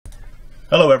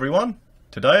Hello everyone,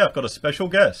 today I've got a special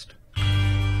guest.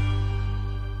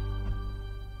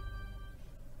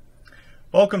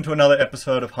 Welcome to another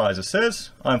episode of Heise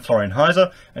Says. I'm Florian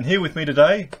Heise, and here with me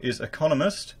today is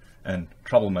economist and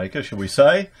troublemaker, shall we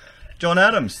say, John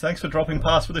Adams. Thanks for dropping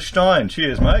past with a Stein.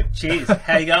 Cheers, mate. Cheers.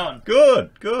 How you going?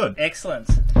 Good, good. Excellent.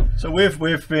 So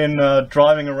we've been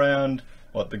driving around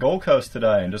the Gold Coast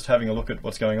today and just having a look at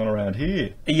what's going on around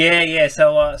here. Yeah.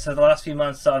 So the last few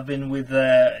months I've been with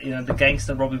the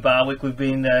gangster Robbie Barwick. We've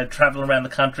been traveling around the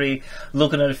country,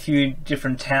 looking at a few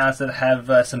different towns that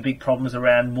have some big problems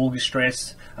around mortgage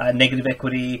stress, negative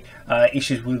equity,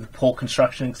 issues with poor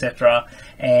construction, etc.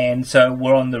 And so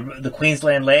we're on the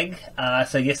Queensland leg.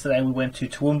 So yesterday we went to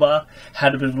Toowoomba,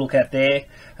 had a bit of a look out there.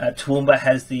 Toowoomba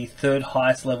has the third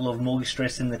highest level of mortgage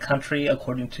stress in the country,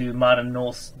 according to Martin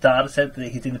North's data set,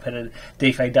 his independent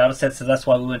DFA data set. So that's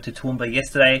why we went to Toowoomba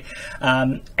yesterday.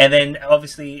 And then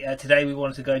obviously today we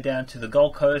wanted to go down to the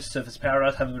Gold Coast, Surfers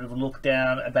Paradise, have a bit of a look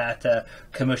down about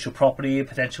commercial property,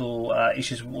 potential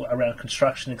issues around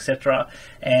construction, etc.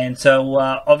 And so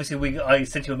obviously I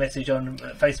sent you a message on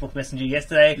Facebook Messenger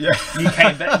yesterday. Yeah. You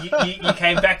came back. You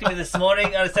came back to me this morning.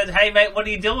 And I said, "Hey mate, what are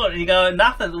you doing?" And you go,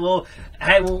 "Nothing." Well,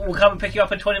 hey, we'll come and pick you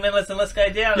up in 20 minutes and let's go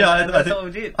down. Yeah, and that's what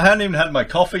we did. I hadn't even had my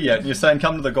coffee yet, and you're saying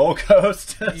come to the Gold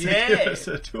Coast to Yeah. give us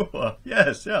a tour.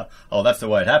 Yes, yeah. Oh, that's the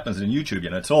way it happens in YouTube.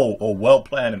 It's all well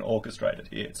planned and orchestrated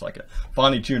here. It's like a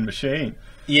finely tuned machine.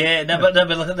 Yeah, but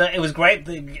look at that. It was great.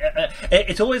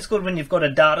 It's always good when you've got a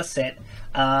data set,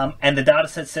 and the data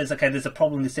set says, okay, there's a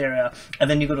problem in this area, and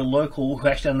then you've got a local who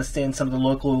actually understands some of the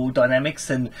local dynamics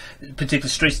and particular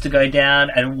streets to go down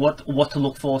and what to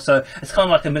look for. So it's kind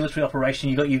of like a military operation.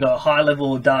 You got high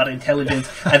level data intelligence,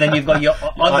 and then you've got your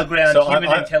on the ground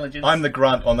human intelligence. I'm the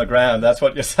grunt on the ground. That's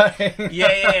what you're saying.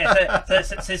 Yeah.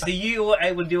 So you were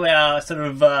able to do our sort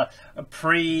of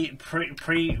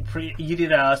you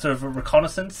did our sort of a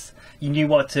reconnaissance. You knew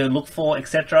what to look for,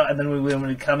 etc. And then we were going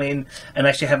to come in and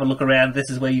actually have a look around. This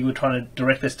is where you were trying to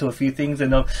direct us to a few things.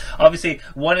 And obviously,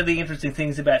 one of the interesting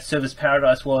things about Surfers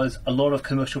Paradise was a lot of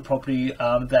commercial property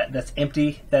that's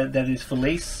empty, that is for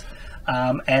lease.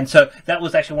 And so that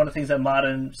was actually one of the things that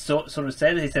Martin sort of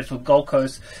said. He said for Gold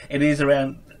Coast, it is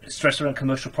around stress around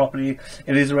commercial property.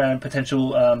 It is around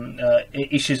potential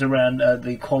issues around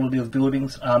the quality of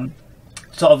buildings.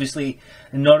 So obviously,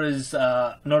 not as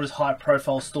high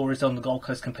profile stories on the Gold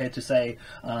Coast compared to say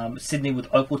Sydney with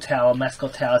Opal Tower,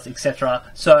 Mascot Towers, etc.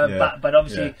 So, yeah, but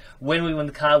obviously, when we were in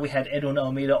the car, we had Edwin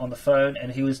Almeida on the phone,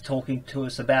 and he was talking to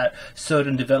us about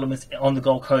certain developments on the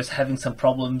Gold Coast having some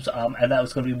problems, and that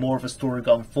was going to be more of a story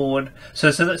going forward.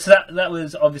 So that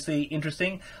was obviously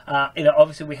interesting.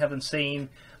 Obviously we haven't seen.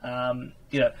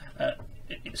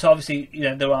 So obviously,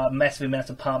 there are massive amounts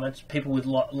of apartments, people with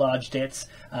large debts.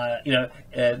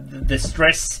 The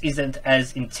stress isn't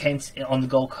as intense on the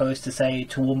Gold Coast to say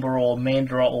Toowoomba or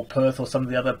Mandurah or Perth or some of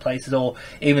the other places, or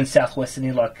even southwest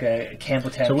Sydney like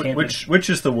Campbelltown. So which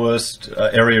is the worst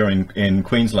area in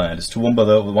Queensland? Is Toowoomba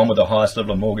the one with the highest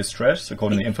level of mortgage stress,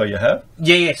 according to the info you have?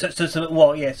 Yeah.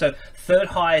 So third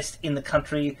highest in the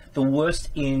country, the worst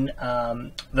in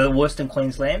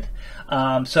Queensland.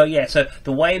 So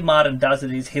the way Martin does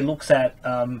it is he looks at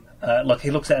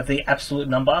the absolute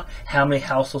number, how many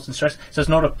households in stress. So it's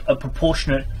not a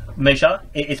proportionate measure.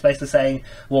 It's basically saying,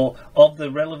 well, of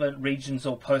the relevant regions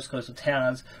or postcodes or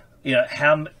towns,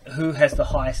 who has the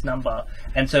highest number,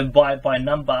 and so by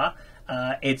number,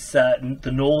 it's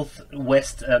the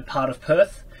northwest part of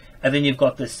Perth. And then you've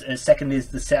got this second is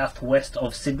the southwest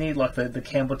of Sydney, like the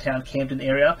Campbelltown, Camden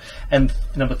area, and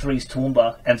number 3 is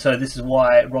Toowoomba. And so this is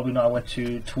why Robbie and I went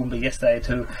to Toowoomba yesterday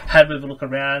to have a bit of a look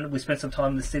around. We spent some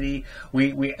time in the city.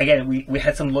 We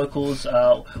had some locals.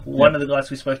 One of the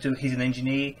guys we spoke to, he's an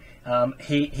engineer.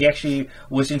 He actually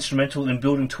was instrumental in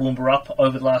building Toowoomba up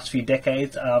over the last few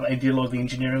decades, and did a lot of the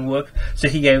engineering work. So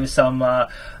he gave us some.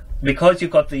 Because you've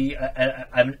got the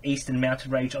an eastern mountain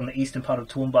range on the eastern part of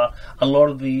Toowoomba, a lot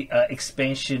of the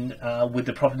expansion with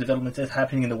the property development is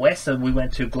happening in the west. So we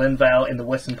went to Glenvale in the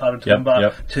western part of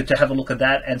Toowoomba to have a look at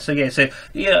that. And so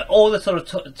all the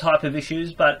sort of type of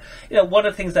issues. But one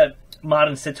of the things that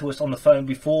Martin said to us on the phone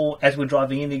before, as we're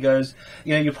driving in, he goes,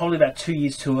 you're probably about 2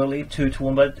 years too early to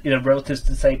Toowoomba, relative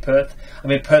to, say, Perth. I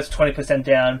mean, Perth's 20%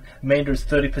 down, Mandurah's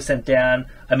 30% down.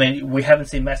 I mean, we haven't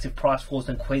seen massive price falls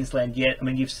in Queensland yet. I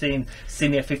mean, you've seen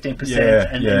Sydney at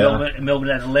 15% and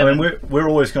Melbourne at 11%. I mean, we're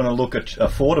always going to look at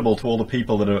affordable to all the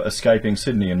people that are escaping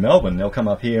Sydney and Melbourne. They'll come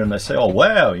up here and they say, oh,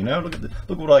 wow,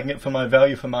 look what I can get for my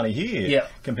value for money here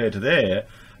compared to there.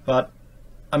 But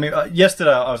I mean,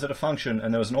 yesterday I was at a function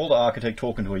and there was an older architect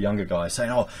talking to a younger guy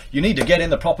saying, oh, you need to get in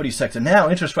the property sector now.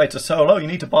 Interest rates are so low. You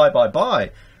need to buy.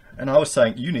 And I was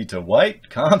saying, you need to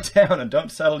wait, calm down, and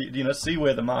don't settle. See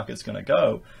where the market's going to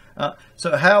go.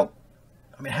 So how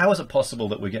is it possible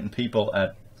that we're getting people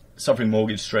suffering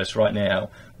mortgage stress right now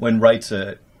when rates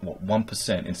are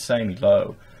 1%, insanely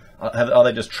low? Are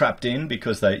they just trapped in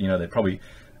because they probably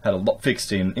had a lot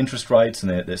fixed in interest rates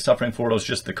and they're suffering for it, or it's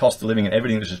just the cost of living and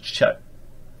everything is just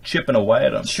chipping away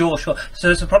at them? Sure. So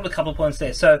there's probably a couple of points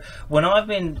there. So when I've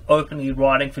been openly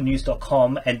writing for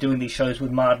news.com and doing these shows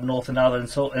with Martin North and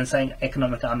others and saying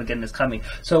economic Armageddon is coming.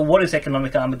 So what is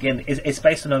economic Armageddon? It's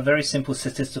based on a very simple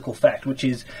statistical fact, which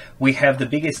is we have the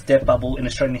biggest debt bubble in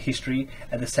Australian history.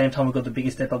 At the same time, we've got the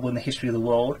biggest debt bubble in the history of the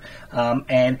world.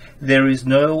 And there is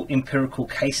no empirical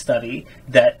case study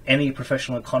that any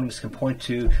professional economist can point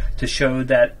to show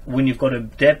that when you've got a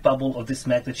debt bubble of this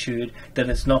magnitude, that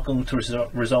it's not going to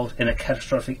result in a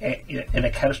catastrophic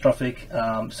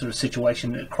sort of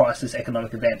situation, a crisis,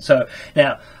 economic event. So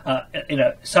now,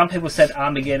 some people said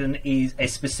Armageddon is a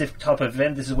specific type of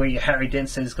event. This is where your Harry Dent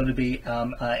says it's going to be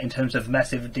in terms of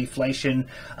massive deflation.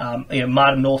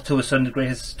 Martin North, to a certain degree,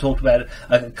 has talked about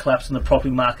a collapse in the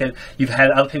property market. You've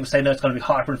had other people say no, it's going to be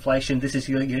hyperinflation. This is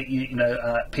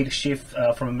Peter Schiff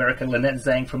from America, Lynette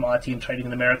Zhang from IT and Trading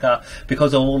in America,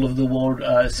 because of all of the world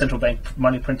central bank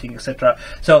money printing, etc.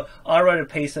 So I wrote a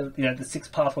piece of the 6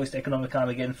 pathways to economic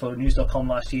Armageddon for news.com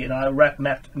last year, and I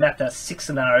mapped out 6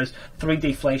 scenarios: 3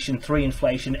 deflation, 3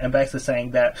 inflation, and basically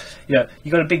saying that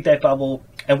you got a big debt bubble,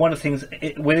 and one of the things,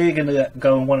 we're either going to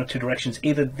go in one of 2 directions.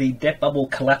 Either the debt bubble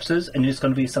collapses and it's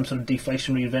going to be some sort of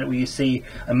deflationary event where you see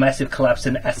a massive collapse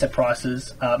in asset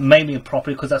prices, mainly in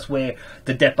property, because that's where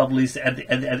the debt bubble is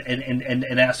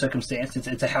in our circumstance.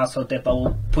 It's a household debt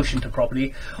bubble pushed into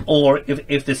property. Or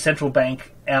if the central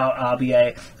bank, our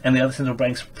RBA, and the other central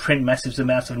banks print massive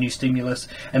amounts of new stimulus,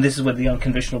 and this is where the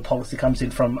unconventional policy comes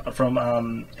in from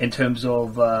in terms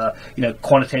of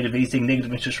quantitative easing,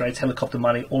 negative interest rates, helicopter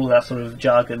money, all of that sort of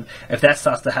jargon. If that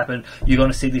starts to happen, you're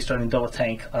going to see the Australian dollar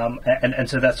tank, and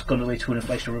so that's going to lead to an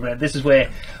inflationary event. This is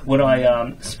where, when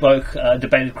I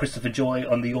debated Christopher Joy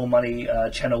on the Your Money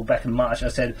channel back in March, I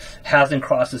said housing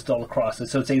crisis, dollar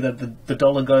crisis. So it's either the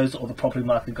dollar goes or the property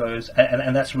market goes,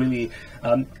 and that's really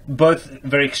both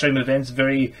very extreme events,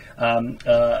 very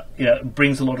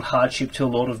brings a lot of hardship to a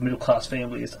lot of middle class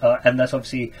families, and that's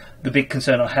obviously the big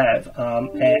concern I have,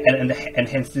 and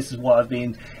hence this is why I've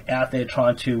been out there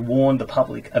trying to warn the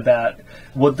public about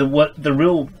what the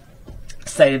real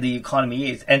state of the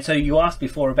economy is. And so you asked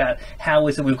before about how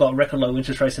is it we've got record low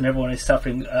interest rates and everyone is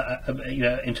suffering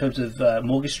in terms of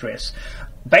mortgage stress.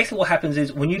 Basically what happens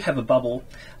is when you have a bubble,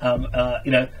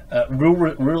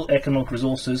 real economic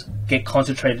resources get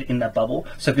concentrated in that bubble.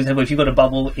 So for example, if you've got a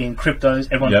bubble in cryptos,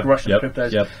 everyone's rushing to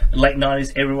cryptos. Late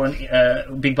 90s,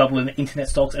 everyone, big bubble in internet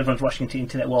stocks, everyone's rushing into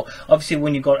internet. Well, obviously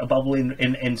when you've got a bubble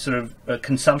in sort of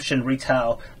consumption,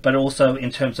 retail, but also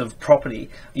in terms of property,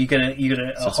 you get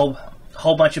a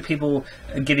whole bunch of people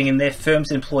getting in there,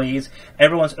 firms, employees,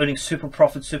 everyone's earning super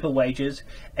profits, super wages.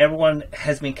 Everyone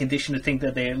has been conditioned to think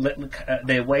that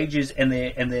their wages and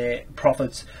their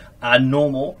profits are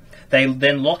normal. They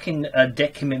then lock in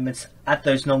debt commitments at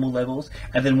those normal levels,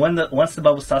 and then once the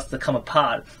bubble starts to come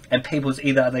apart and people's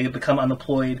either they become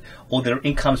unemployed or their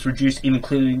incomes reduced,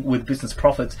 including with business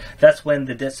profits, that's when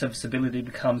the debt serviceability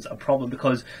becomes a problem,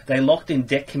 because they locked in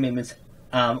debt commitments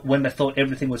when they thought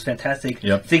everything was fantastic,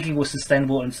 thinking it was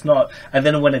sustainable, and it's not. And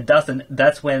then when it doesn't,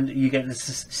 that's when you get this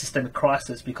systemic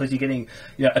crisis, because you're getting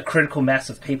a critical mass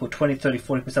of people, 20, 30,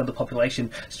 40% of the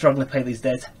population struggling to pay these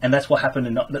debts. And that's what happened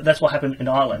in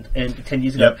Ireland 10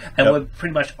 years ago. And we're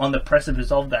pretty much on the precipice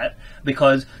of that,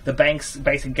 because the banks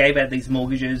basically gave out these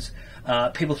mortgages.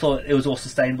 People thought it was all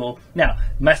sustainable. Now,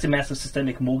 massive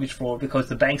systemic mortgage fraud, because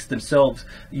the banks themselves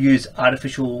use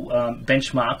artificial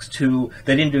benchmarks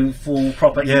they didn't do full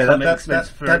proper income and expense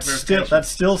verification. That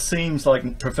still seems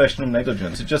like professional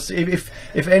negligence. It just if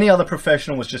any other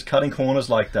professional was just cutting corners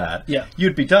like that,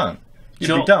 you'd be done.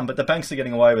 You'd be done. But the banks are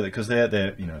getting away with it because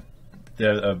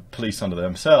they're police under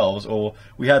themselves. Or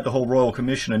we had the whole Royal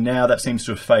Commission, and now that seems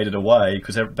to have faded away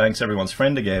because banks everyone's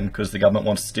friend again, because the government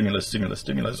wants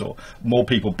stimulus, or more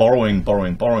people borrowing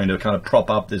to kind of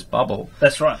prop up this bubble.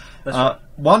 That's right.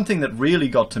 One thing that really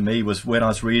got to me was when I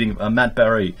was reading, Matt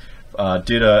Barry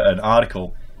did an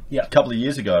article a couple of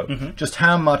years ago, just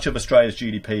how much of Australia's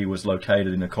GDP was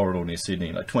located in a corridor near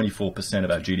Sydney, like 24%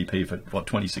 of our GDP for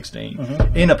 2016,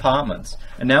 in apartments.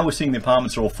 And now we're seeing the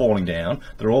apartments are all falling down.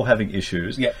 They're all having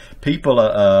issues. People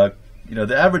are,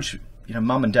 the average,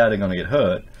 mum and dad are going to get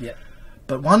hurt.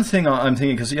 But one thing I'm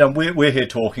thinking, because we're here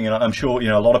talking, and I'm sure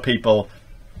a lot of people,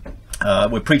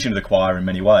 we're preaching to the choir in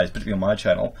many ways, particularly on my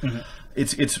channel.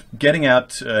 it's getting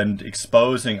out and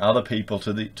exposing other people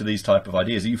to these type of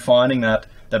ideas. Are you finding that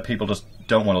people just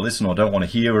don't want to listen or don't want to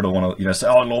hear it or want to say,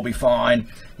 oh, it'll all be fine,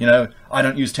 I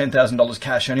don't use $10,000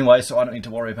 cash anyway, so I don't need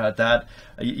to worry about that?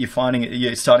 You're finding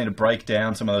you're starting to break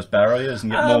down some of those barriers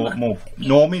and get more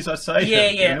normies, I say.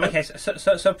 Yeah. Okay,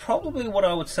 so probably what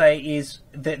I would say is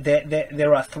that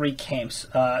there are three camps.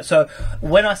 So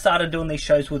when I started doing these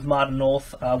shows with Martin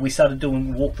North, we started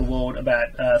doing Walk the World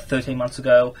about 13 months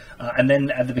ago, and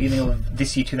then at the beginning of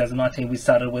this year, 2019, we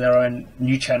started with our own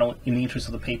new channel in the interest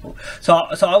of the people. So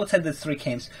I would say there's three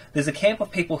camps. There's a camp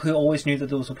of people who always knew that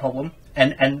there was a problem,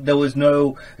 and there was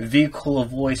no vehicle or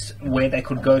voice where they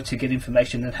could go to get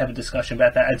information and have a discussion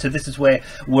about that. And so this is where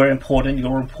we're important,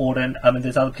 you're important. I mean,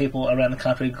 there's other people around the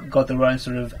country got their own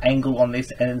sort of angle on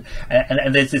this, and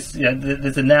there's this,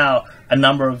 there's now a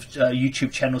number of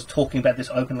YouTube channels talking about this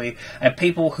openly, and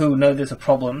people who know there's a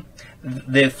problem,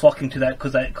 they're flocking to that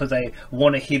because they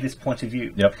want to hear this point of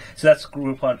view. Yep. So that's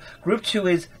group one. Group two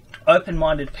is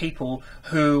open-minded people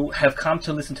who have come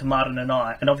to listen to Martin and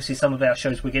I, and obviously some of our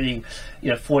shows we're getting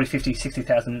 40, 50,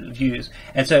 60,000 views,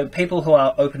 and so people who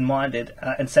are open-minded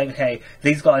and saying, okay,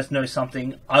 these guys know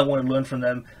something, I want to learn from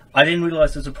them. I didn't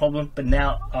realise there's a problem, but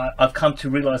now I've come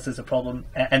to realise there's a problem,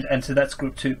 and so that's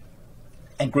group two.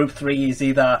 And group three is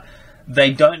either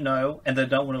they don't know and they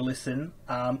don't want to listen,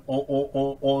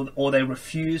 or they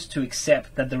refuse to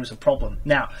accept that there is a problem.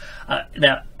 Now, and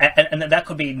that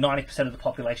could be 90% of the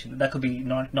population. That could be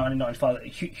 95,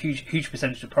 huge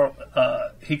percentage of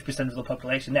the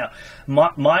population. Now,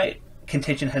 my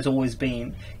contention has always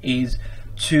been is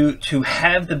to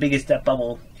have the biggest debt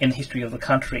bubble in the history of the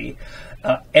country.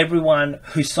 Everyone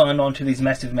who signed on to these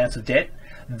massive amounts of debt,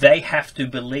 they have to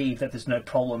believe that there's no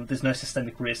problem, there's no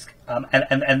systemic risk,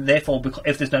 and therefore,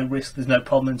 if there's no risk, there's no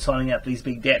problem in signing out these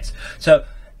big debts. So,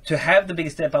 to have the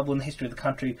biggest debt bubble in the history of the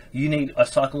country, you need a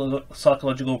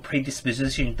psychological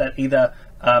predisposition that either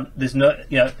there's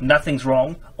nothing's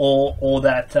wrong, or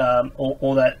that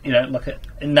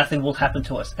nothing will happen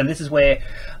to us. And this is where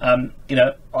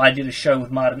I did a show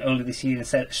with Martin earlier this year and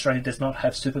said Australia does not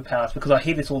have superpowers, because I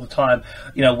hear this all the time.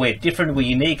 We're different, we're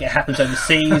unique, it happens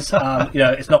overseas.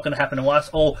 It's not going to happen to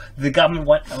us, or the government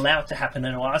won't allow it to happen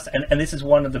to us. And this is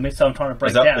one of the myths I'm trying to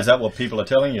break down. Is that what people are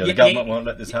telling you? The government won't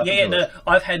let this happen to us?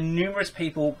 I've had numerous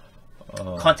people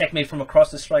contact me from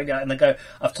across Australia, and they go,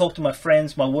 I've talked to my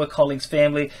friends, my work colleagues,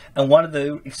 family, and one of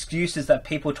the excuses that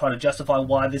people try to justify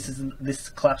why this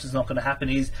collapse is not going to happen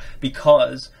is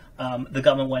because the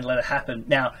government won't let it happen.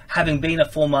 Now, having been a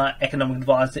former economic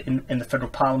advisor in the federal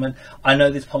parliament, I know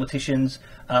these politicians,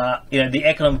 the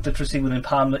economic literacy within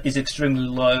parliament is extremely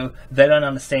low. They don't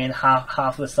understand half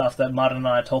of the stuff that Martin and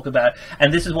I talk about.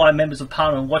 And this is why members of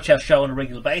parliament watch our show on a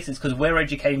regular basis, because we're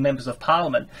educating members of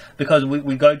parliament, because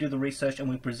we go do the research and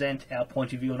we present our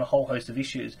point of view on a whole host of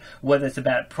issues, whether it's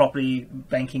about property,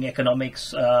 banking, economics,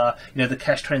 the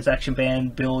cash transaction ban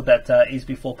bill that is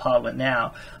before parliament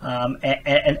now.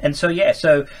 So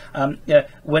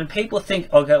when people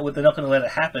think, okay, well, they're not going to let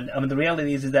it happen, I mean, the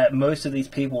reality is that most of these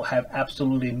people have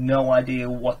absolutely no idea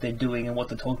what they're doing and what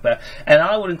they're talking about. And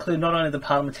I would include not only the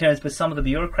parliamentarians, but some of the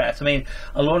bureaucrats. I mean,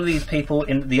 a lot of these people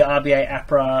in the RBA,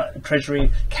 APRA, Treasury,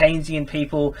 Keynesian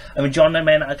people. I mean, John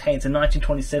Maynard Keynes in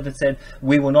 1927 said,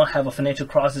 we will not have a financial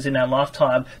crisis in our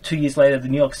lifetime. 2 years later, the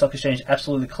New York Stock Exchange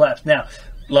absolutely collapsed. Now,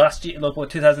 last year,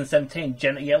 2017,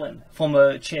 Janet Yellen,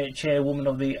 former chairwoman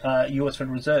of the U.S.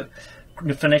 Federal Reserve,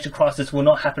 the financial crisis will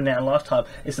not happen in our lifetime.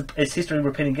 It's history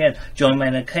repeating again. John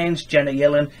Maynard Keynes, Janet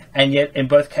Yellen, and yet in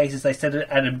both cases they said it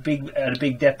at a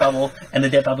big debt bubble, and the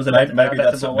debt bubble's about to blow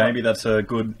up. Maybe that's a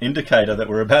good indicator that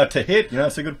we're about to hit.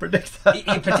 It's a good predictor.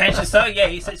 Potentially so.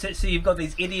 Yeah. So you've got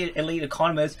these idiot elite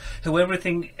economists who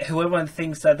everyone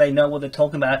thinks that they know what they're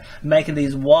talking about, making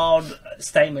these wild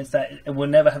statements that we'll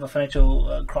never have a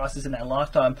financial crisis in our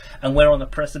lifetime, and we're on the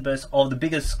precipice of the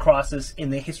biggest crisis in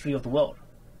the history of the world.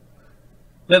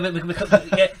 Because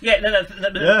I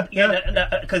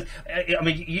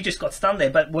mean, you just got stunned there.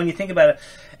 But when you think about it,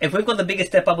 if we've got the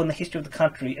biggest debt bubble in the history of the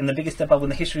country and the biggest debt bubble in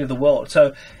the history of the world,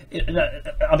 so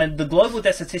I mean, the global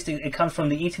debt statistic, it comes from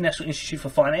the International Institute for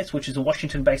Finance, which is a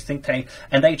Washington-based think tank,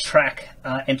 and they track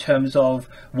in terms of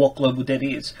what global debt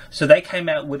is. So they came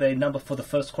out with a number for the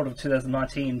first quarter of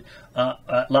 2019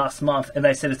 last month, and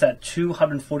they said it's at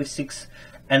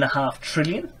 $246.5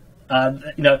 trillion.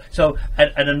 So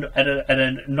at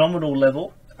a nominal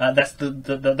level, that's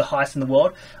the highest in the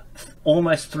world.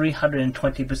 Almost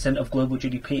 320% of global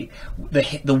GDP.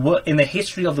 In the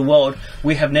history of the world,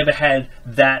 we have never had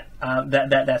that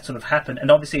sort of happen.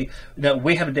 And obviously,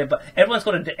 we have a debt, but everyone's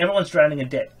got a debt. Everyone's drowning in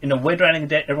debt. We're drowning in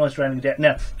debt. Everyone's drowning in debt.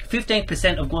 Now,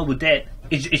 15% of global debt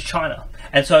is China.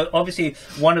 And so obviously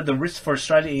one of the risks for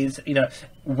Australia is,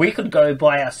 we could go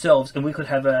by ourselves and we could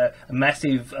have a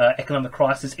massive economic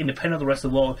crisis independent of the rest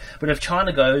of the world. But if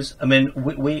China goes, I mean,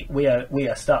 we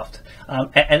are stuffed.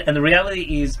 And the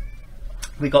reality is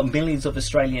we've got millions of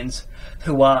Australians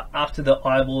who are up to their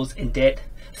eyeballs in debt,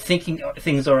 thinking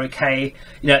things are okay.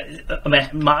 I mean,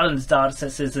 Martin's data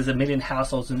says there's 1 million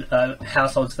households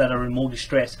that are in mortgage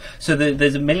stress. So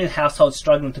there's 1 million households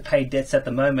struggling to pay debts at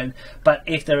the moment. But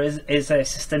if there is a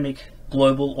systemic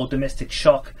global or domestic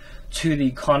shock to the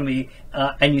economy,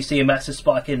 and you see a massive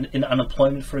spike in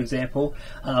unemployment, for example,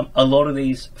 a lot of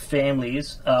these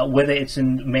families, whether it's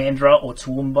in Mandurah or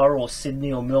Toowoomba or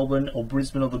Sydney or Melbourne or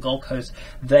Brisbane or the Gold Coast,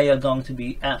 they are going to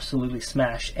be absolutely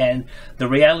smashed. And the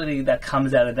reality that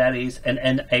comes out of that is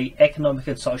an economic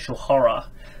and social horror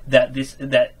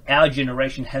that our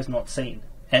generation has not seen.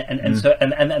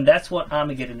 And that's what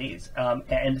Armageddon is.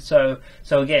 And so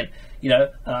again,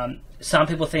 some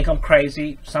people think I'm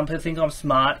crazy, some people think I'm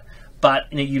smart.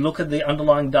 But you look at the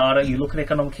underlying data, you look at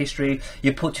economic history,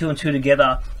 you put two and two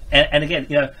together, and again,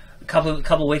 a couple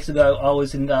of weeks ago, I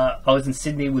was in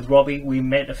Sydney with Robbie. We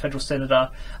met a federal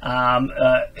senator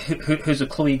who's a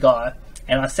cluey guy,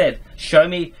 and I said, "Show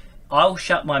me." I'll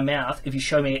shut my mouth if you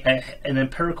show me an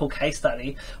empirical case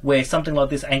study where something like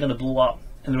this ain't going to blow up.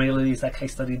 And the reality is that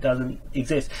case study doesn't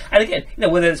exist. And again,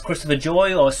 whether it's Christopher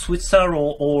Joy or Switzer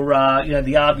or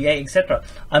the RBA, etc.,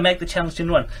 I make the challenge to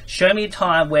anyone. Show me a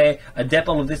time where a debt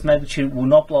bubble of this magnitude will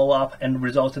not blow up and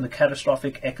result in a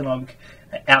catastrophic economic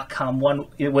outcome, one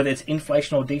whether it's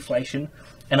inflation or deflation,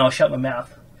 and I'll shut my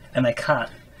mouth. And they can't.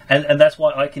 And that's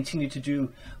why I continue to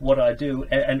do what I do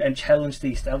and challenge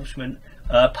the establishment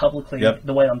publicly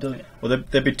the way I'm doing it. Well,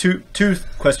 there'd be two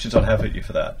questions I'd have at you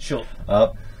for that. Sure.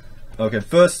 Okay,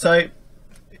 first, say,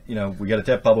 we get a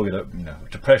debt bubble, we get a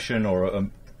depression or a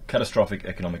catastrophic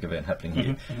economic event happening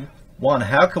here. Mm-hmm. One,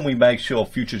 how can we make sure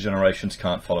future generations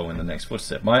can't follow in the next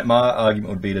footstep? My argument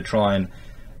would be to try and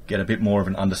get a bit more of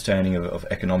an understanding of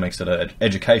economics at an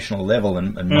educational level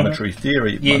and monetary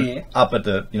theory up at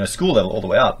the school level all the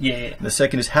way up. Yeah. The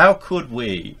second is, how could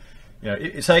we,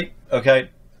 say, okay,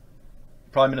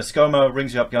 Prime Minister ScoMo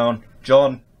rings you up going,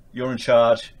 John, you're in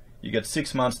charge. You get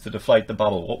 6 months to deflate the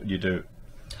bubble. What would you do?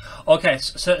 Okay,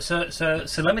 so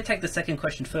let me take the second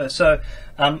question first. So,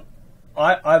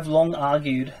 I've long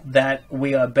argued that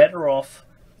we are better off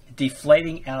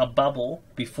deflating our bubble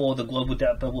before the global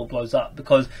debt bubble blows up,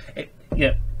 because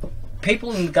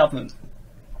people in the government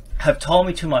have told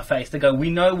me to my face. They go,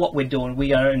 "We know what we're doing.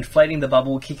 We are inflating the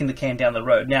bubble, kicking the can down the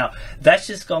road." Now, that's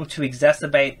just going to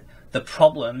exacerbate the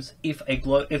problems if the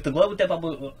global debt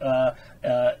bubble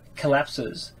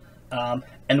collapses.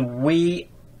 And we,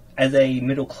 as a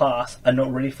middle class, are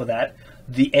not ready for that.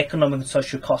 The economic and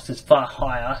social cost is far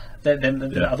higher than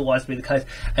otherwise be the case.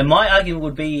 And my argument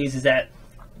would be is that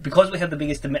because we have the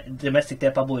biggest domestic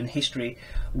debt bubble in history,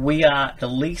 we are the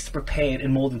least prepared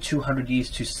in more than 200 years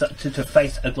to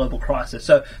face a global crisis.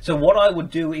 So what I would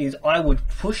do is I would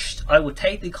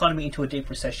take the economy into a deep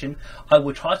recession. I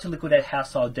would try to liquidate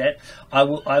household debt. I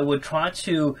would try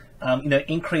to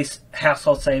increase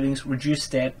household savings, reduce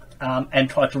debt, and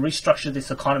try to restructure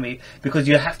this economy, because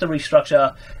you have to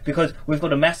restructure, because we've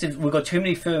got too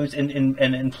many firms and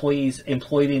employees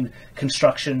employed in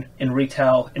construction, in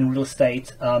retail, in real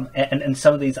estate, and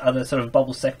some of these other sort of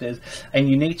bubble sectors, and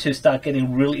you need to start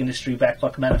getting real industry back,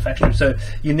 like manufacturing. So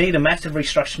you need a massive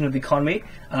restructuring of the economy.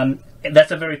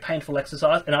 That's a very painful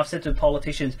exercise, and I've said to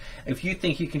politicians, if you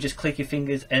think you can just click your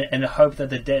fingers and hope that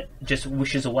the debt just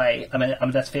wishes away, I mean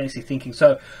that's fantasy thinking.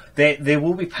 So there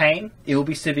will be pain. It will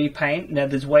be severe pain. Now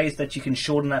there's ways that you can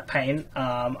shorten that pain,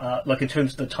 like in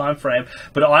terms of the time frame.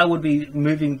 But I would be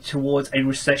moving towards a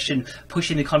recession,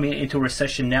 pushing the economy into a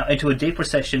recession now, into a deep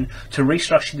recession, to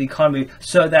restructure the economy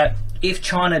so that if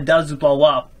China does blow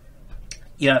up,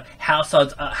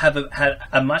 households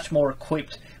are much more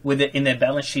equipped with it in their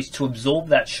balance sheets to absorb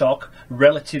that shock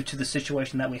relative to the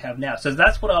situation that we have now. So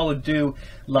that's what I would do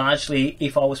largely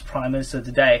if I was Prime Minister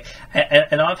today.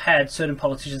 And I've had certain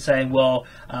politicians saying, well,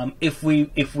 if we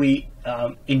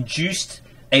induced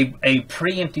a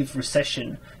preemptive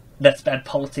recession, that's bad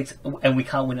politics, and we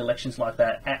can't win elections like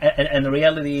that. And the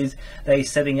reality is they're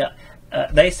setting up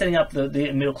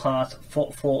the middle class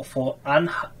for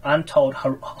untold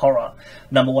horror,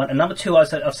 number one. And number two, I've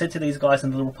said to these guys in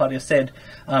the Liberal Party, I've said,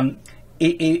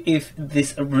 if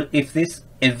this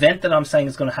event that I'm saying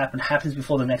is going to happen happens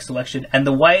before the next election, and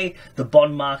the way the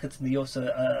bond markets in the US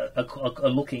are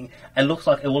looking, it looks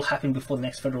like it will happen before the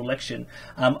next federal election.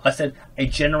 I said a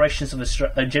generation of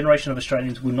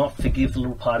Australians will not forgive the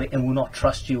Liberal Party and will not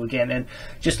trust you again. And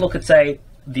just look at, say,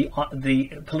 the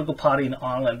political party in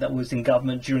Ireland that was in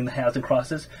government during the housing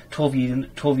crisis, 12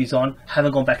 years on,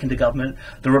 haven't gone back into government.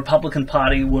 The Republican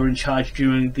Party were in charge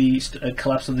during the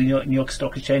collapse of the New York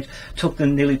Stock Exchange. Took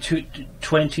them nearly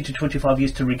 20 to 25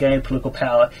 years to regain political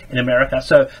power in America.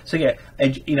 So yeah,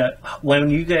 when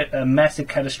you get a massive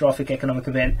catastrophic economic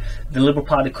event, the Liberal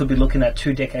Party could be looking at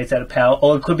 2 decades out of power,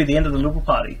 or it could be the end of the Liberal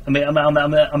Party. I mean,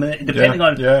 depending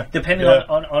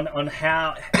on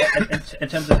how, in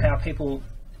terms of how people.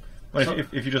 Well,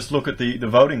 if you just look at the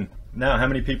voting now, how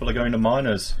many people are going to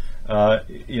minors, at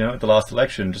the last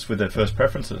election, just with their first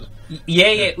preferences?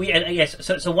 Yes.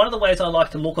 So one of the ways I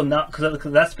like to look on that,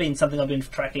 because that's been something I've been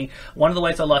tracking, one of the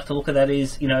ways I like to look at that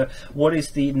is, what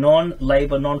is the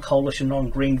non-Labour, non-Coalition,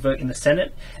 non-Green vote in the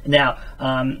Senate? Now,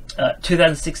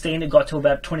 2016, it got to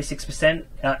about 26%.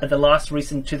 At the last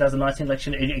recent 2019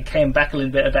 election, it came back a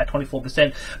little bit, about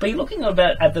 24%. But you're looking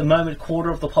about, at the moment,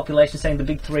 quarter of the population saying the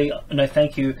big three, no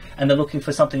thank you, and they're looking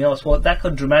for something else. Well, that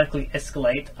could dramatically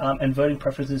escalate, and voting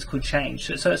preferences could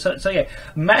change. So yeah,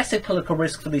 massive political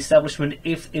risk for the establishment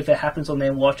if it happens on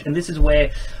their watch. And this is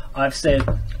where I've said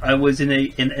I was in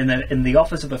the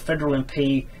office of a federal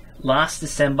MP last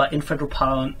December in federal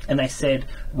parliament, and they said,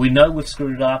 we know we've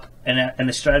screwed it up, and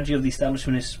the strategy of the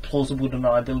establishment is plausible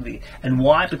deniability. And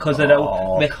why? Because they don't.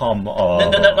 Oh, come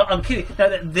on! No, I'm kidding.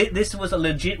 No, this was a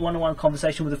legit one-on-one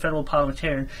conversation with a federal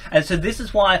parliamentarian, and so this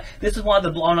is why they're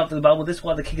blowing up the bubble. This is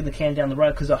why they're kicking the can down the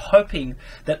road, because they're hoping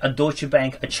that a Deutsche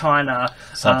Bank, a China,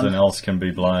 something else can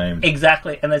be blamed.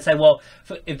 Exactly, and they say, well,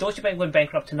 if Deutsche Bank went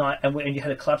bankrupt tonight, and you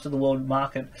had a collapse of the world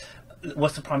market,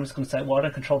 what's the Prime Minister going to say? Well, I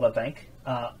don't control that bank.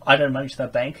 I don't manage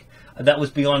that bank. That was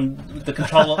beyond the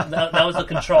control. That was the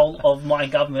control of my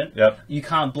government. Yep. You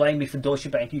can't blame me for Deutsche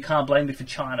Bank. You can't blame me for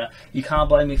China. You can't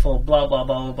blame me for blah blah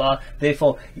blah blah blah.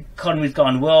 Therefore, economy's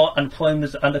gone well.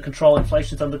 Unemployment's under control.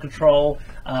 Inflation's under control.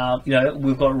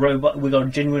 We've got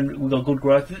good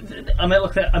growth. I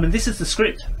mean, this is the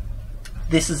script.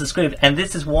 This is the script, and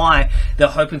this is why they're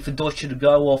hoping for Deutsche to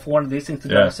go, or for one of these things to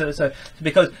go. So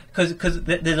because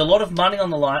there's a lot of money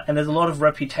on the line, and there's a lot of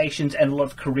reputations and a lot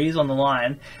of careers on the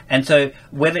line, and so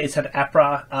whether it's at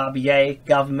APRA, RBA,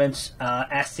 governments,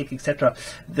 ASIC, etc.,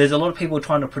 there's a lot of people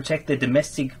trying to protect their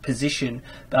domestic position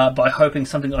by hoping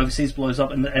something overseas blows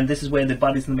up, and this is where the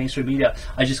buddies in the mainstream media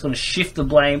are just going to shift the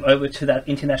blame over to that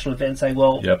international event and say,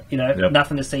 well,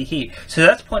 nothing to see here. So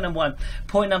that's point number one.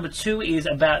 Point number two is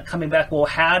about coming back. Well,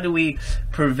 how do we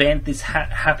prevent this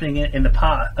happening in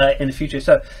the future?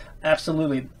 So,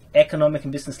 absolutely, economic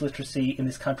and business literacy in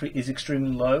this country is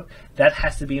extremely low. That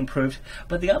has to be improved.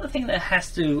 But the other thing that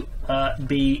has to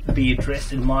be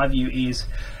addressed, in my view, is,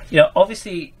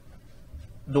 obviously,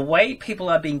 the way people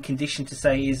are being conditioned to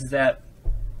say is that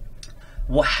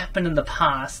what happened in the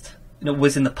past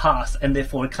was in the past, and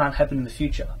therefore it can't happen in the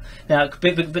future. Now, so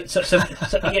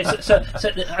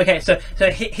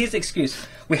here's the excuse.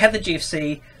 We had the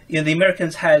GFC. The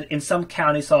Americans had, in some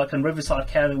counties, like in Riverside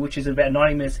County, which is about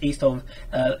 90 minutes east of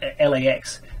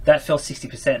LAX, that fell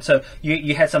 60%. So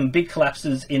you had some big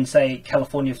collapses in, say,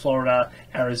 California, Florida,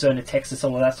 Arizona, Texas,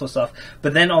 all of that sort of stuff.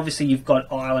 But then, obviously, you've got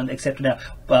Ireland, etc.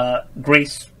 Now,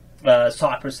 Greece,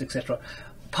 Cyprus, etc.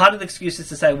 Part of the excuse is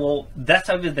to say, well, that's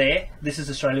over there, this is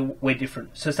Australia, we're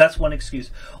different. So that's one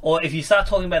excuse. Or if you start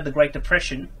talking about the Great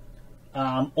Depression,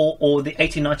 or the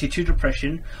 1892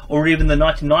 depression, or even the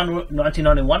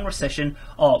 1991 recession,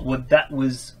 that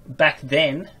was back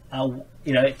then.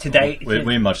 Today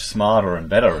we're much smarter and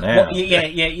better now. Well,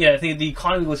 the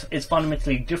economy is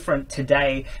fundamentally different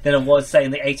today than it was, say,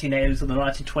 in the 1880s or the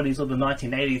 1920s or the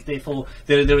 1980s. Therefore,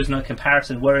 there is no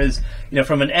comparison. Whereas,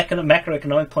 from an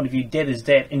macroeconomic point of view, debt is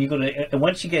debt, and and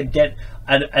once you get debt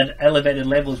at elevated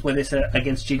levels, whether it's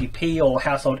against GDP or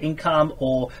household income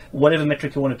or whatever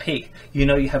metric you want to pick, you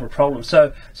have a problem.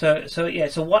 So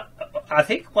what I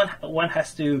think one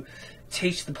has to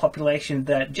teach the population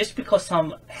that just because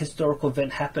some historical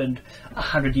event happened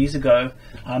 100 years ago,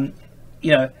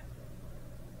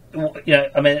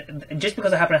 just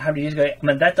because it happened 100 years ago,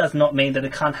 that does not mean that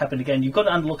it can't happen again. You've got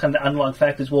to look at the underlying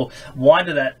factors. Well, why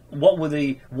did that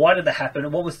happen?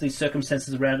 What was the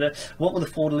circumstances around it? What were the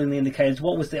forward-leaning indicators?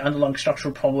 What was the underlying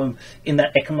structural problem in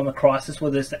that economic crisis,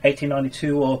 whether it's the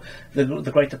 1892 or the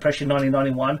Great Depression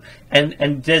 1991?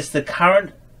 And does the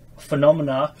current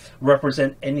phenomena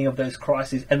represent any of those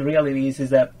crises? And the reality is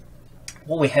that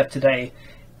what we have today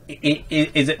is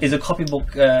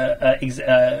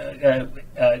a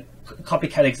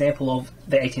copycat example of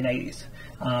the 1880s.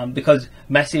 because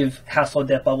massive household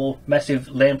debt bubble, massive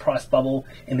land price bubble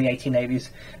in the 1880s,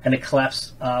 and it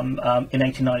collapsed in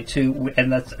 1892.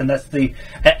 And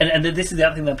this is the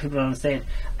other thing that people don't understand.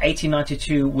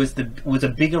 1892 was a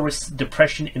bigger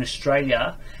depression in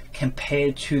Australia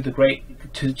compared to the Great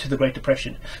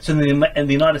Depression. So in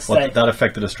the United States, that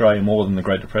affected Australia more than the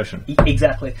Great Depression.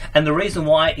 Exactly, and the reason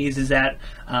why is that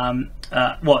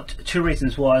two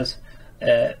reasons was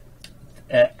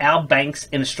our banks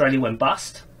in Australia went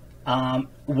bust.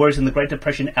 Whereas in the Great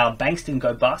Depression, our banks didn't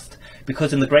go bust,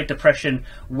 because in the Great Depression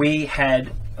we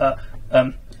had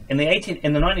in the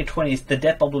 1920s the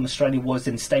debt bubble in Australia was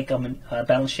in state government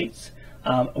balance sheets.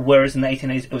 Whereas in the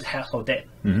 1880s it was household debt,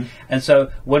 and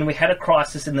so when we had a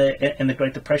crisis in the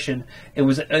Great Depression, it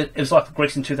was like the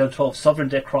Greece in 2012 sovereign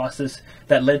debt crisis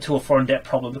that led to a foreign debt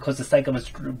problem, because the state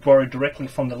governments borrowed directly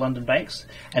from the London banks,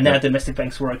 and now domestic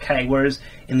banks were okay. Whereas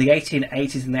in the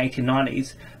 1880s and the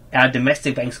 1890s, our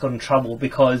domestic banks got in trouble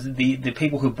because the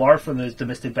people who borrowed from those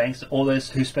domestic banks, all those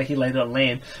who speculated on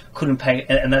land, couldn't pay,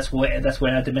 and that's where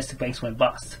our domestic banks went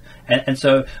bust. And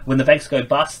so when the banks go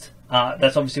bust,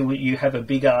 that's obviously where you have a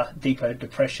bigger, deeper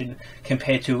depression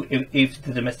compared to if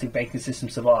the domestic banking system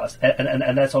survives,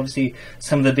 and that's obviously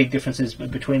some of the big differences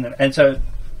between them. And so,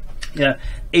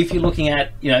 if you're looking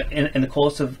at, in the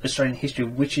course of Australian history,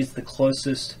 which is the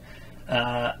closest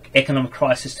economic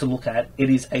crisis to look at, it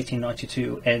is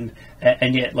 1892,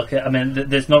 and yet, look, I mean,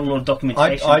 there's not a lot of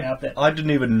documentation out there. I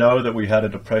didn't even know that we had a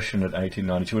depression in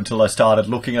 1892 until I started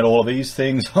looking at all these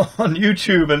things on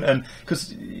YouTube, and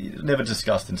because never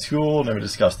discussed in school, never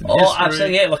discussed in history. Oh,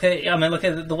 absolutely, yeah. Look,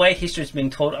 at the way history's being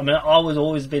taught. I mean, I was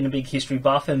always been a big history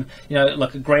buff, and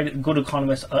like a good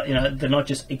economist. They're not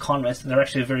just economists; they're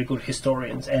actually very good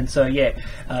historians. And so,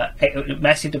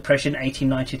 massive depression,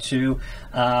 1892.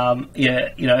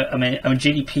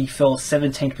 GDP fell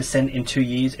 17% in 2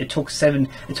 years. It took from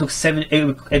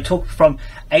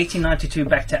 1892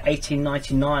 back to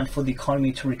 1899 for the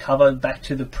economy to recover back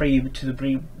to the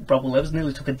pre-bubble levels. It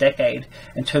nearly took a decade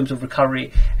in terms of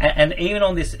recovery. And even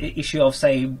on this issue of,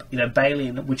 say,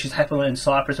 bail-in, which has happened in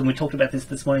Cyprus, and we talked about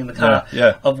this morning in the car,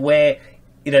 of where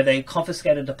they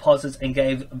confiscated deposits and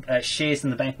gave shares in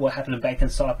the bank. What happened in Bank in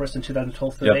Cyprus in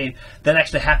 2012-13? That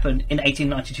actually happened in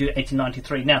 1892,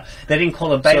 1893. Now, they didn't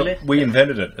call it bail-in. So we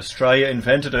invented it. Australia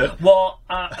invented it.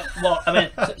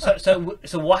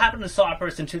 So what happened in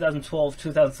Cyprus in 2012,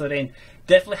 2013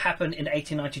 definitely happened in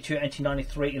 1892,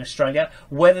 1893 in Australia.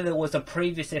 Whether there was a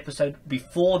previous episode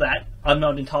before that, I'm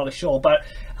not entirely sure. But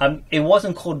it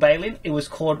wasn't called bail-in. It was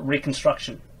called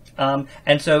reconstruction.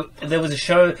 And so there was a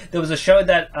show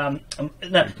that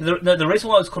the reason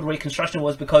why it was called reconstruction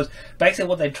was because basically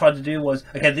what they tried to do was,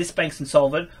 okay, this bank's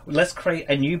insolvent, let's create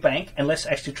a new bank and let's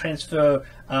actually transfer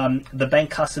the bank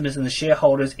customers and the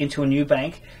shareholders into a new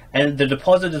bank, and the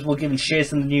depositors were given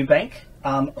shares in the new bank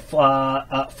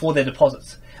for their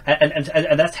deposits. And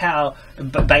that's how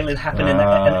bail-in happened, and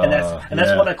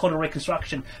that's what they called a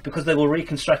reconstruction, because they were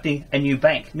reconstructing a new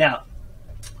bank. Now,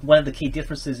 one of the key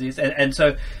differences is, and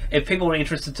so if people are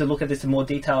interested to look at this in more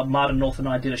detail, Martin North and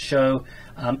I did a show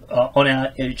on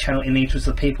our channel, In the Interest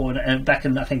of People, and back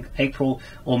in, I think, April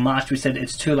or March, we said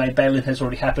it's too late, bail-in has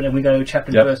already happened, and we go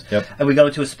chapter and verse, and we go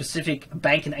into a specific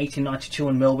bank in 1892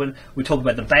 in Melbourne. We talk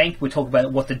about the bank, we talk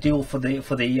about what the deal for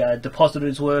the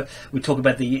depositors were, we talk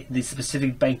about the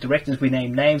specific bank directors, we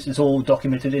name names. It's all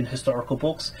documented in historical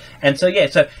books. And so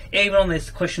so even on this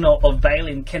question of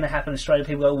bail-in, can it happen in Australia?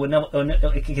 People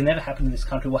go, it can never happen in this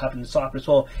country. What happened in Cyprus?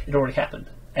 Well, it already happened.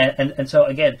 And so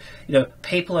again,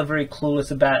 people are very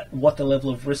clueless about what the level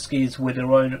of risk is with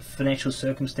their own financial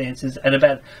circumstances, and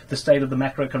about the state of the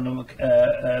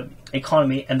macroeconomic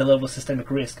economy and the level of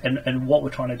systemic risk. And what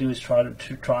we're trying to do is try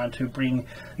to bring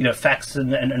facts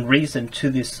and reason to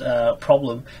this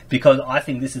problem, because I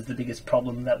think this is the biggest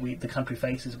problem that the country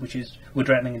faces, which is we're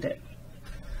drowning in debt.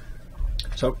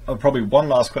 So probably one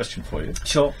last question for you.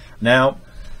 Sure. Now,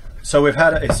 so we've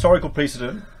had a historical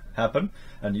precedent happen,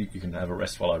 and you can have a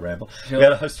rest while I ramble. Sure. We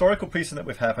had a historical precedent that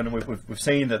we've happened, and we've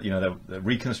seen that the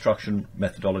reconstruction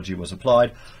methodology was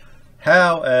applied.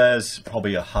 How, as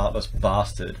probably a heartless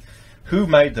bastard, who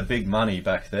made the big money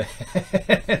back there?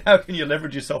 How can you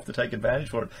leverage yourself to take advantage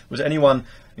for it? Was anyone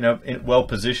well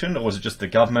positioned, or was it just the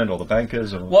government or the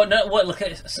bankers? Or? Well, no. Well, look.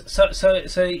 That's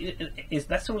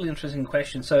a really interesting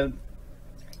question. So,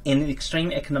 in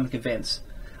extreme economic events,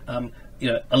 a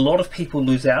lot of people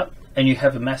lose out, and you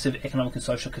have a massive economic and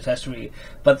social catastrophe.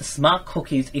 But the smart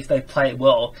cookies, if they play it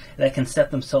well, they can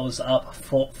set themselves up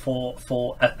for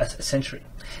a century.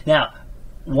 Now,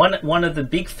 one of the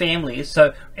big families.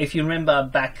 So if you remember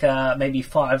back maybe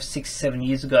 5, 6, 7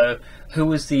 years ago, who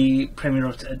was the Premier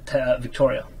of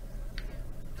Victoria?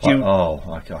 The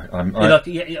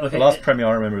last Premier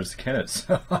I remember was the Kennetts.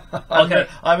 I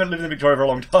haven't lived in Victoria for a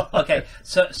long time. Okay,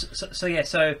 so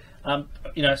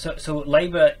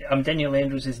Labor, Daniel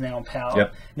Andrews is now in power.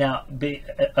 Yep. Now,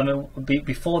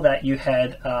 before that, you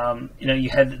had you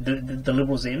had the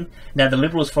Liberals in. Now, the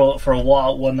Liberals for a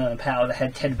while when they were in power, they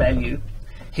had Ted Baillieu.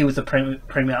 He was the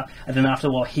premier, and then after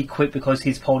a while he quit because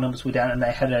his poll numbers were down, and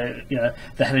they had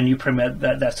a new premier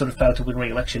that sort of failed to win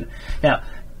re-election. Now,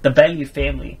 the Baillieu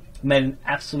family made an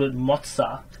absolute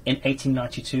mozza in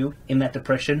 1892 in that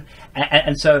depression,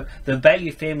 and so the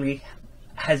Baillieu family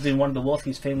has been one of the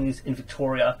wealthiest families in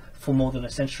Victoria for more than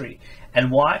a century. And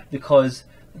why? Because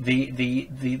the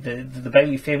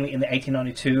Baillieu family in the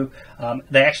 1892,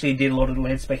 they actually did a lot of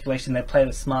land speculation. They played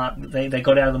it smart. They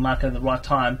got out of the market at the right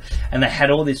time, and they had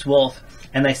all this wealth.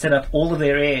 And they set up all of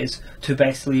their heirs to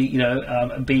basically,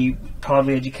 be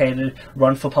privately educated,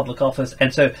 run for public office.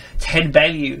 And so Ted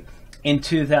Baillieu in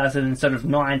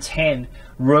 2009-10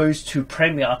 rose to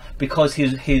premier because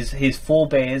his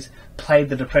forebears played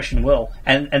the depression well.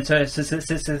 And so this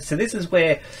is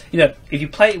where, if you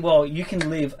play it well, you can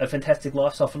live a fantastic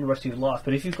lifestyle for the rest of your life.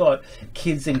 But if you've got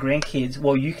kids and grandkids,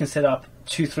 well, you can set up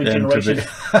 2-3 generations.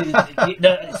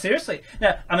 No, seriously.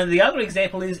 Now, the other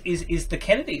example is the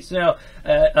Kennedys. Now,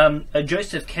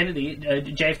 Joseph Kennedy,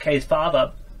 JFK's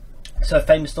father. So a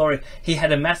famous story. He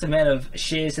had a massive amount of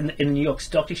shares in the New York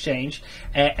Stock Exchange,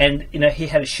 and he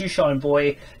had a shoeshine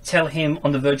boy tell him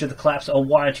on the verge of the collapse, "Oh,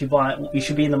 why aren't you buying? You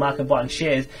should be in the market buying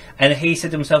shares." And he said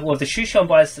to himself, "Well, if the shoeshine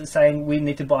boy is saying we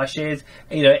need to buy shares,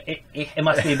 it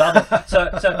must be a bubble."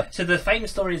 So the famous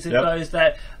story is goes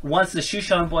that once the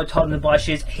shoeshine boy told him to buy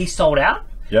shares, he sold out,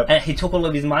 and he took all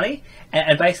of his money,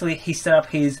 and basically he set up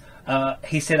his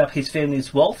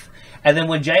family's wealth. And then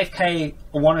when JFK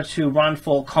wanted to run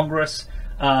for Congress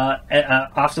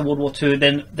after World War II,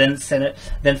 then Senate,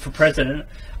 then for president,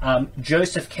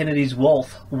 Joseph Kennedy's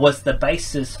wealth was the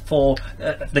basis for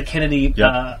the Kennedy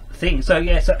thing. So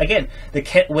again,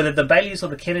 whether the Bailleys or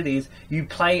the Kennedys, you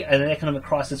play at an economic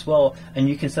crisis well, and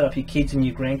you can set up your kids and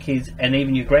your grandkids and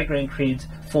even your great-grandkids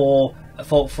for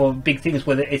big things,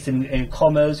 whether it's in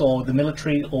commerce or the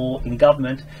military or in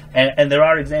government, and there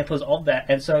are examples of that.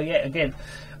 And so again,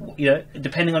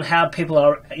 depending on how people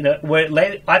are,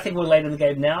 I think we're late in the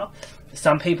game now.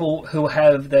 Some people who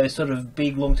have those sort of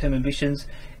big long-term ambitions,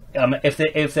 if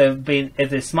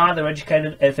they're smart, they're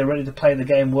educated, if they're ready to play the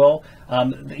game well,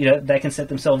 they can set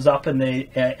themselves up and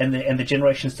the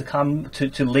generations to come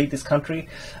to lead this country.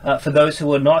 For those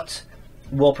who are not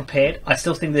well prepared, I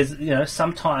still think there's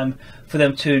some time for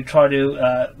them to try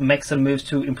to make some moves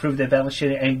to improve their balance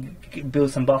sheet and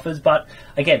build some buffers. But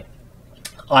again,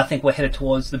 I think we're headed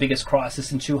towards the biggest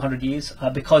crisis in 200 years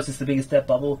because it's the biggest debt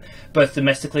bubble, both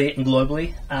domestically and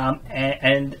globally,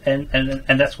 and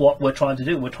that's what we're trying to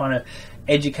do. We're trying to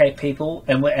educate people,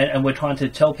 and we're trying to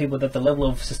tell people that the level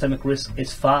of systemic risk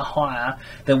is far higher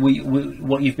than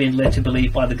what you've been led to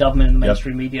believe by the government and the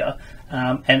mainstream media,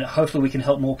 and hopefully we can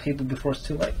help more people before it's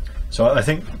too late. So I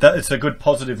think that it's a good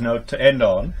positive note to end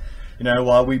on.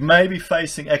 While we may be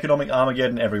facing economic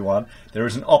Armageddon, everyone, there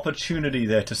is an opportunity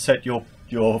there to set your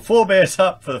forebears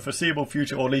up for the foreseeable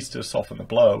future, or at least to soften the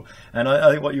blow. And I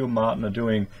think what you and Martin are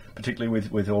doing, particularly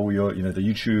with all your the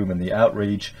YouTube and the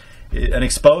outreach, and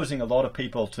exposing a lot of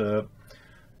people to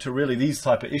really these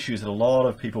type of issues that a lot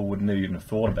of people wouldn't even have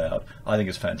thought about, I think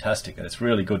is fantastic, and it's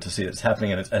really good to see it's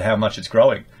happening and how much it's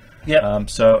growing. Yeah.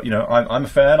 So I'm a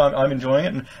fan. I'm enjoying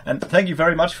it, and thank you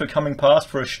very much for coming past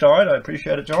for a Stein. I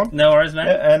appreciate it, John. No worries, mate.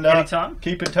 Yeah, and anytime.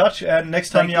 Keep in touch, and next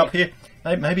time you're up here,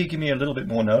 maybe give me a little bit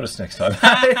more notice next time.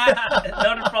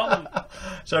 Not a problem.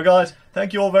 So, guys,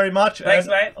 thank you all very much. Thanks,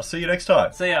 and mate. I'll see you next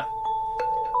time. See ya.